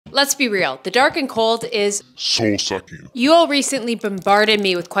Let's be real, the dark and cold is soul sucking. You all recently bombarded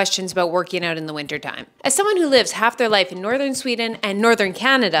me with questions about working out in the wintertime. As someone who lives half their life in northern Sweden and northern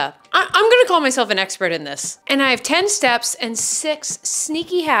Canada, I'm gonna call myself an expert in this. And I have 10 steps and 6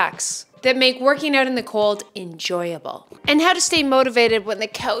 sneaky hacks that make working out in the cold enjoyable. And how to stay motivated when the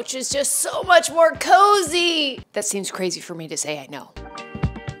couch is just so much more cozy. That seems crazy for me to say, I know.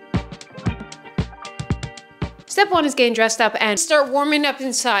 Step 1 is getting dressed up and start warming up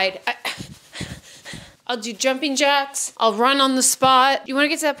inside. I'll do jumping jacks. I'll run on the spot. You want to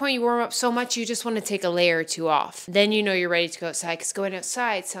get to that point you warm up so much you just want to take a layer or 2 off. Then you know you're ready to go outside because going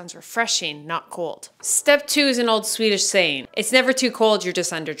outside sounds refreshing, not cold. Step 2 is an old Swedish saying. It's never too cold, you're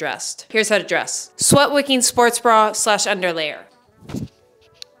just underdressed. Here's how to dress. Sweat wicking sports bra / underlayer.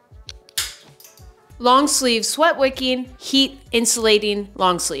 Long sleeve, sweat wicking, heat insulating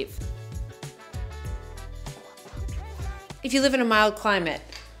long sleeve. If you live in a mild climate,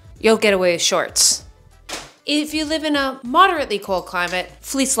 you'll get away with shorts. If you live in a moderately cold climate,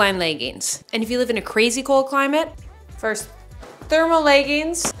 fleece lined leggings. And if you live in a crazy cold climate, first thermal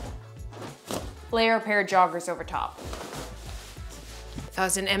leggings, layer a pair of joggers over top. If I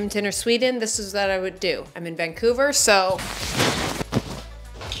was in Edmonton or Sweden, this is what I would do. I'm in Vancouver, so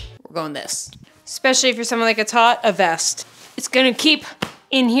we're going this. Especially if you're someone like it's hot, a vest. It's gonna keep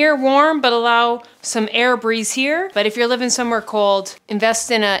in here warm, but allow some air breeze here. But if you're living somewhere cold, invest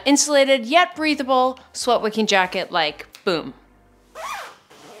in an insulated yet breathable sweat wicking jacket like boom.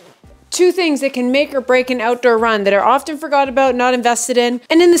 2 things that can make or break an outdoor run that are often forgot about, not invested in,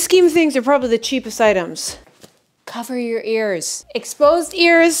 and in the scheme of things are probably the cheapest items. Cover your ears. Exposed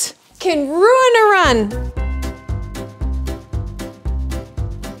ears can ruin a run.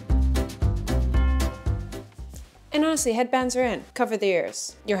 And honestly, headbands are in. Cover the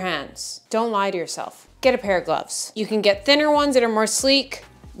ears, your hands. Don't lie to yourself. Get a pair of gloves. You can get thinner ones that are more sleek,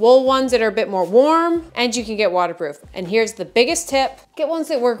 wool ones that are a bit more warm, and you can get waterproof. And here's the biggest tip. Get ones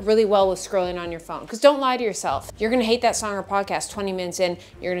that work really well with scrolling on your phone, because don't lie to yourself. You're gonna hate that song or podcast 20 minutes in,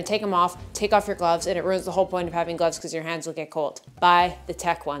 you're gonna take them off, take off your gloves, and it ruins the whole point of having gloves because your hands will get cold. Buy the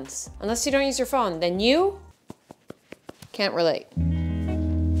tech ones. Unless you don't use your phone, then you can't relate.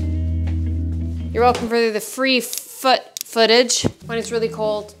 You're welcome for the free footage. When it's really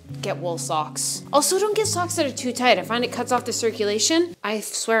cold, get wool socks. Also, don't get socks that are too tight. I find it cuts off the circulation. I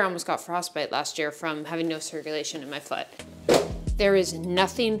swear I almost got frostbite last year from having no circulation in my foot. There is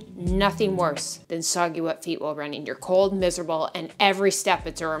nothing worse than soggy wet feet while running. You're cold, miserable, and every step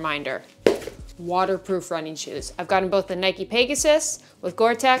it's a reminder. Waterproof running shoes. I've gotten both the Nike Pegasus with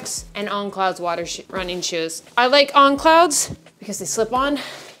Gore-Tex and On Cloud's running shoes. I like On Cloud's because they slip on,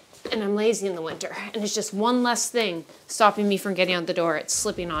 and I'm lazy in the winter, and it's just one less thing stopping me from getting out the door. It's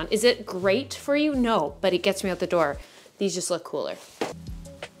slipping on. Is it great for you? No, but it gets me out the door. These just look cooler.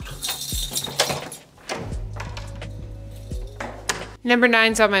 Number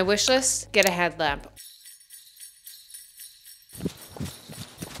 9's on my wish list. Get a headlamp.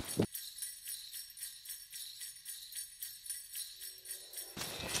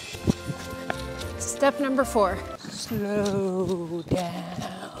 Step number 4. Slow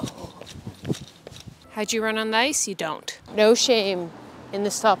down. How'd you run on the ice? You don't. No shame in the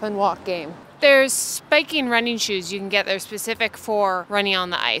stop and walk game. There's spiking running shoes you can get. They're specific for running on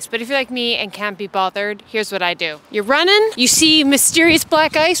the ice. But if you're like me and can't be bothered, here's what I do. You're running, you see mysterious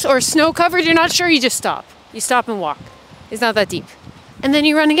black ice or snow covered, you're not sure, you just stop. You stop and walk. It's not that deep. And then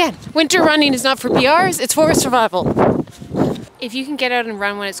you run again. Winter running is not for PRs, it's for survival. If you can get out and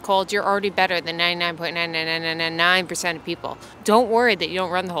run when it's cold, you're already better than 99.99999% of people. Don't worry that you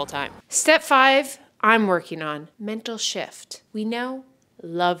don't run the whole time. Step 5, I'm working on mental shift. We know,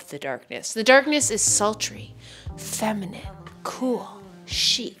 love the darkness. The darkness is sultry, feminine, cool,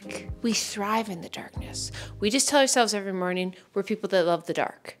 chic. We thrive in the darkness. We just tell ourselves every morning we're people that love the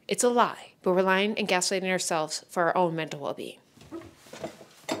dark. It's a lie, but we're lying and gaslighting ourselves for our own mental well-being.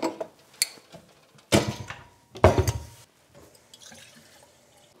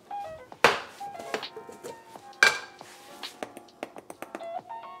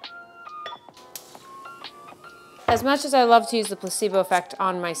 As much as I love to use the placebo effect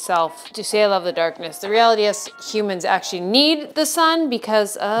on myself to say I love the darkness, the reality is humans actually need the sun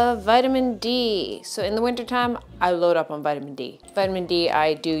because of vitamin D. So in the wintertime, I load up on vitamin D. Vitamin D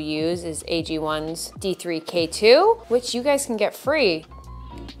I do use is AG1's D3K2, which you guys can get free.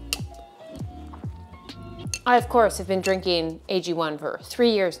 I, of course, have been drinking AG1 for 3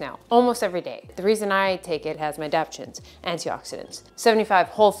 years now, almost every day. The reason I take it has my adaptogens, antioxidants, 75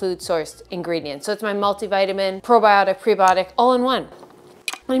 whole food sourced ingredients. So it's my multivitamin, probiotic, prebiotic, all in one.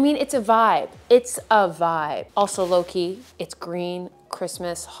 I mean, it's a vibe. It's a vibe. Also low key, it's green.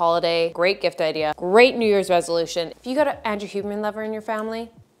 Christmas, holiday, great gift idea, great New Year's resolution. If you got an Andrew Huberman lover in your family,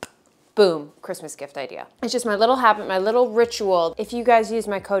 boom, Christmas gift idea. It's just my little habit, my little ritual. If you guys use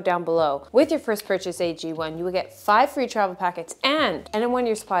my code down below, with your first purchase AG1, you will get 5 free travel packets and a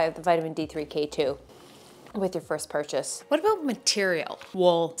 1-year supply of the vitamin D3 K2. With your first purchase. What about material?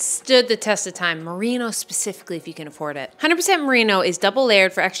 Wool stood the test of time. Merino specifically if you can afford it. 100% merino is double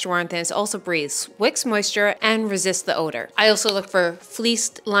layered for extra warmth and it also breathes, wicks moisture, and resists the odor. I also look for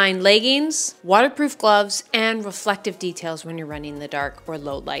fleeced lined leggings, waterproof gloves, and reflective details when you're running in the dark or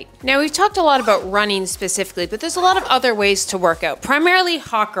low light. Now we've talked a lot about running specifically, but there's a lot of other ways to work out. Primarily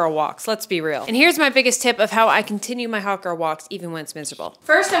hot girl walks, let's be real. And here's my biggest tip of how I continue my hot girl walks even when it's miserable.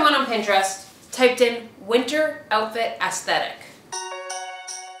 First I went on Pinterest, typed in winter outfit aesthetic.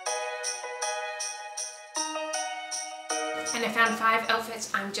 And I found 5 outfits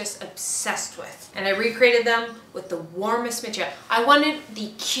I'm just obsessed with. And I recreated them with the warmest material. I wanted the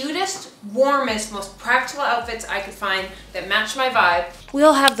cutest, warmest, most practical outfits I could find that matched my vibe. We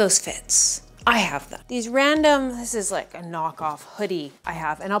all have those fits. I have them. These random, this is like a knockoff hoodie I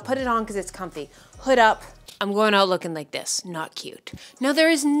have, and I'll put it on because it's comfy. Hood up. I'm going out looking like this, not cute. Now there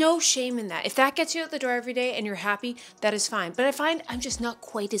is no shame in that. If that gets you out the door every day and you're happy, that is fine. But I find I'm just not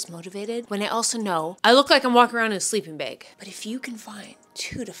quite as motivated when I also know I look like I'm walking around in a sleeping bag. But if you can find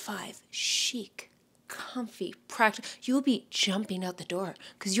 2 to 5 chic, comfy, practical, you'll be jumping out the door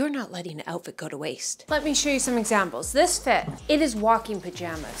because you're not letting the outfit go to waste. Let me show you some examples. This fit, it is walking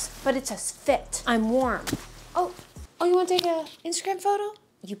pajamas, but it's a fit. I'm warm. Oh, you want to take an Instagram photo?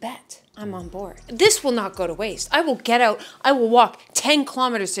 You bet, I'm on board. This will not go to waste. I will get out, I will walk 10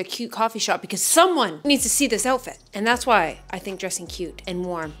 kilometers to a cute coffee shop because someone needs to see this outfit. And that's why I think dressing cute and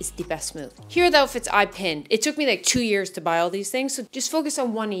warm is the best move. Here are the outfits I pinned. It took me like 2 years to buy all these things, so just focus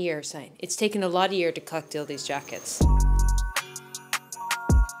on 1 a year, saying. It's taken a lot of years to collect all these jackets.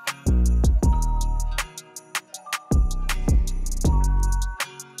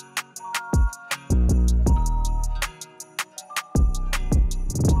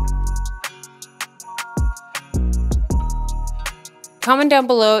 Comment down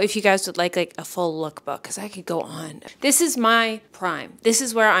below if you guys would like a full lookbook, because I could go on. This is my prime. This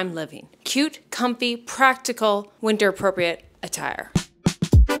is where I'm living. Cute, comfy, practical, winter appropriate attire.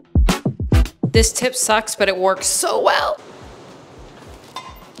 This tip sucks, but it works so well.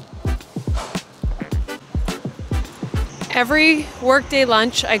 Every workday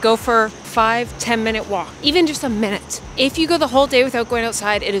lunch, I go for 5-10 minute walk, even just a minute. If you go the whole day without going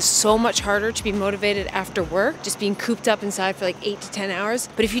outside, it is so much harder to be motivated after work, just being cooped up inside for like 8 to 10 hours.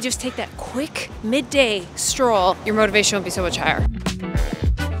 But if you just take that quick midday stroll, your motivation will be so much higher.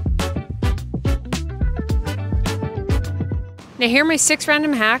 Now here are my 6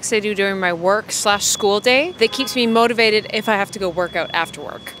 random hacks I do during my work/school day that keeps me motivated if I have to go work out after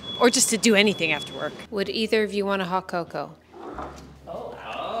work. Or just to do anything after work. Would either of you want a hot cocoa?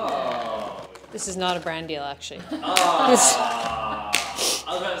 Oh. This is not a brand deal, actually. Oh.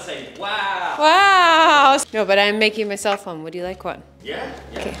 I was about to say, wow. Wow. No, but I'm making myself one. Would you like one? Yeah.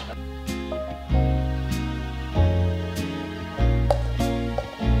 Okay.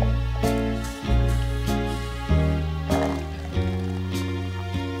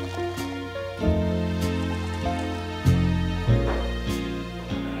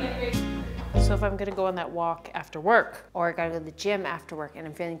 So if I'm gonna go on that walk after work, or I gotta go to the gym after work and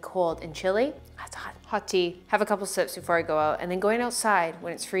I'm feeling cold and chilly, that's hot tea, have a couple sips before I go out, and then going outside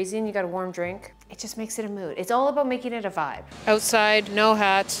when it's freezing, you got a warm drink, it just makes it a mood. It's all about making it a vibe. Outside, no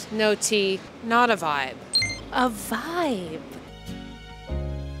hat, no tea, not a vibe. A vibe.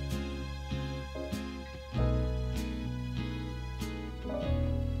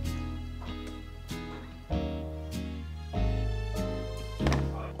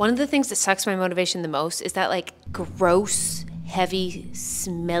 One of the things that sucks my motivation the most is that like gross, heavy,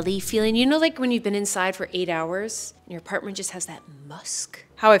 smelly feeling. You know, like when you've been inside for 8 hours and your apartment just has that musk?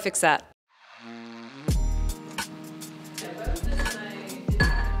 How I fix that?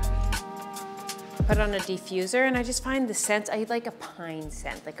 Put on a diffuser and I just find the scent, I like a pine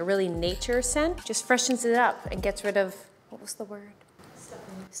scent, like a really nature scent. Just freshens it up and gets rid of, what was the word?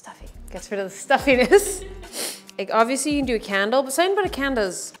 Stuffy. Gets rid of the stuffiness. Like obviously you can do a candle, but something about a candle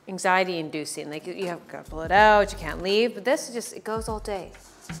is anxiety inducing. Like you have to pull it out, you can't leave, but this is just, it goes all day.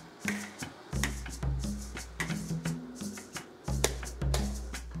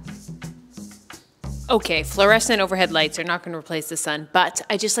 Okay, fluorescent overhead lights are not going to replace the sun, but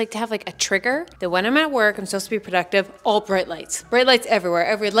I just like to have like a trigger that when I'm at work, I'm supposed to be productive, all bright lights. Bright lights everywhere,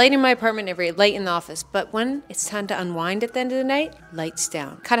 every light in my apartment, every light in the office. But when it's time to unwind at the end of the night, lights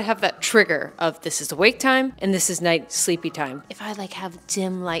down. Kind of have that trigger of this is awake time and this is night sleepy time. If I like have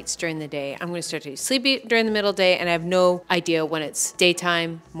dim lights during the day, I'm going to start to be sleepy during the middle day and I have no idea when it's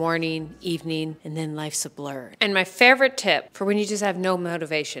daytime, morning, evening, and then life's a blur. And my favorite tip for when you just have no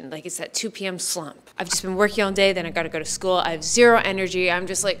motivation, like it's that 2 p.m. slump. I've just been working all day, then I gotta go to school. I have zero energy. I'm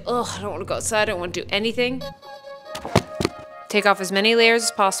just like, oh, I don't wanna go outside. I don't wanna do anything. Take off as many layers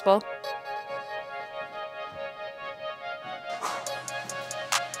as possible.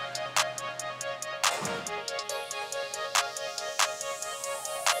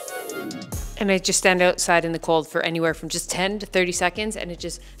 And I just stand outside in the cold for anywhere from just 10 to 30 seconds and it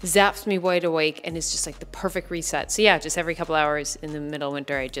just zaps me wide awake and it's just like the perfect reset. So yeah, just every couple hours in the middle of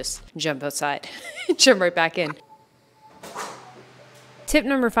winter, I just jump outside, jump right back in. Tip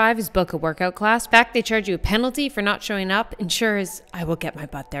number 5 is book a workout class. In fact, they charge you a penalty for not showing up. Ensures I will get my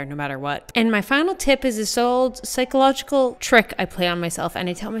butt there no matter what. And my final tip is this old psychological trick I play on myself. And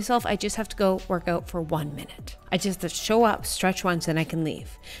I tell myself I just have to go work out for 1 minute. I just have to show up, stretch once, and I can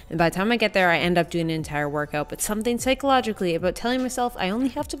leave. And by the time I get there, I end up doing an entire workout. But something psychologically about telling myself I only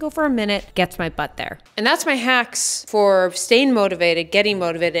have to go for a minute gets my butt there. And that's my hacks for staying motivated, getting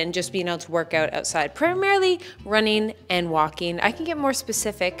motivated, and just being able to work out outside. Primarily running and walking. I can get more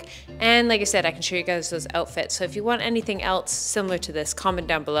specific. And like I said, I can show you guys those outfits. So if you want anything else similar to this, comment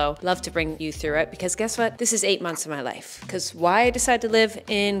down below. Love to bring you through it because guess what? This is 8 months of my life. Because why I decided to live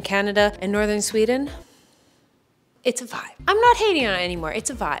in Canada and northern Sweden? It's a vibe. I'm not hating on it anymore.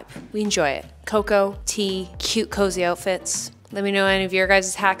 It's a vibe. We enjoy it. Cocoa, tea, cute, cozy outfits. Let me know any of your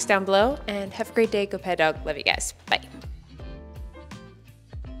guys' hacks down below and have a great day. Go pet dog. Love you guys. Bye.